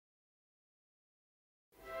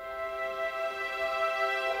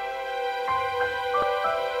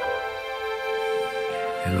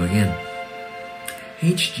Hello again.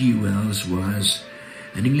 H.G. Wells was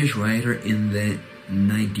an English writer in the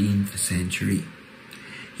 19th century.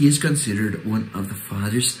 He is considered one of the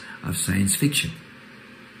fathers of science fiction.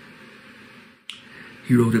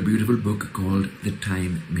 He wrote a beautiful book called The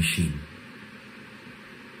Time Machine.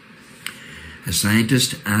 A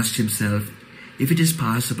scientist asked himself if it is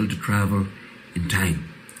possible to travel in time,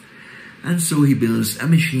 and so he builds a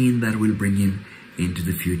machine that will bring him into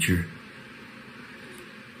the future.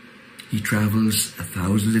 He travels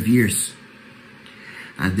thousands of years,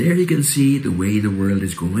 and there he can see the way the world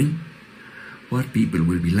is going, what people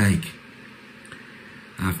will be like.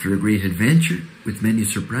 After a great adventure with many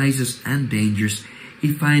surprises and dangers,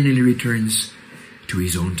 he finally returns to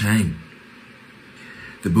his own time.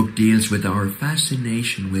 The book deals with our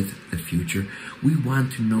fascination with the future. We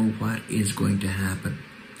want to know what is going to happen.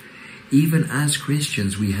 Even as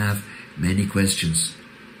Christians, we have many questions.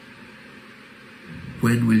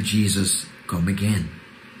 When will Jesus come again?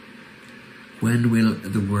 When will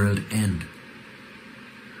the world end?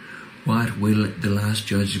 What will the last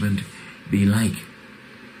judgment be like?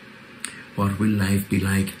 What will life be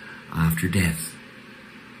like after death?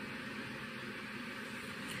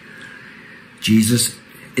 Jesus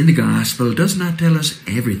in the Gospel does not tell us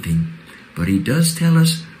everything, but he does tell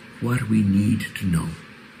us what we need to know.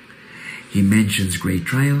 He mentions great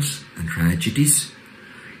trials and tragedies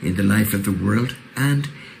in the life of the world and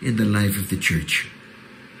in the life of the church.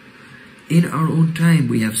 In our own time,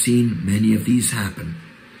 we have seen many of these happen.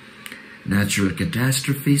 Natural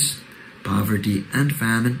catastrophes, poverty and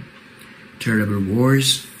famine, terrible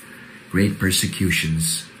wars, great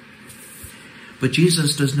persecutions. But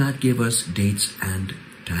Jesus does not give us dates and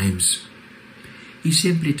times. He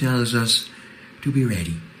simply tells us to be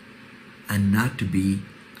ready and not to be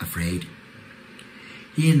afraid.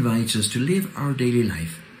 He invites us to live our daily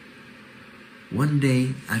life, one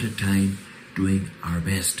day at a time, doing our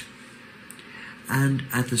best, and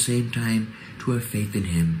at the same time to have faith in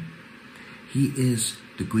him. He is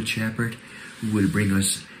the Good Shepherd who will bring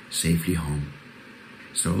us safely home.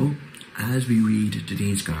 So, as we read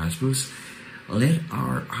today's Gospels, let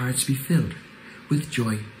our hearts be filled with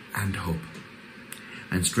joy and hope,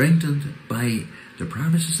 and strengthened by the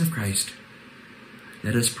promises of Christ.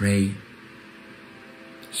 Let us pray.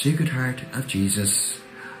 Sacred Heart of Jesus,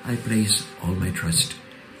 I place all my trust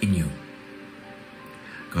in you.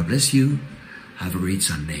 God bless you. Have a great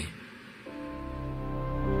Sunday.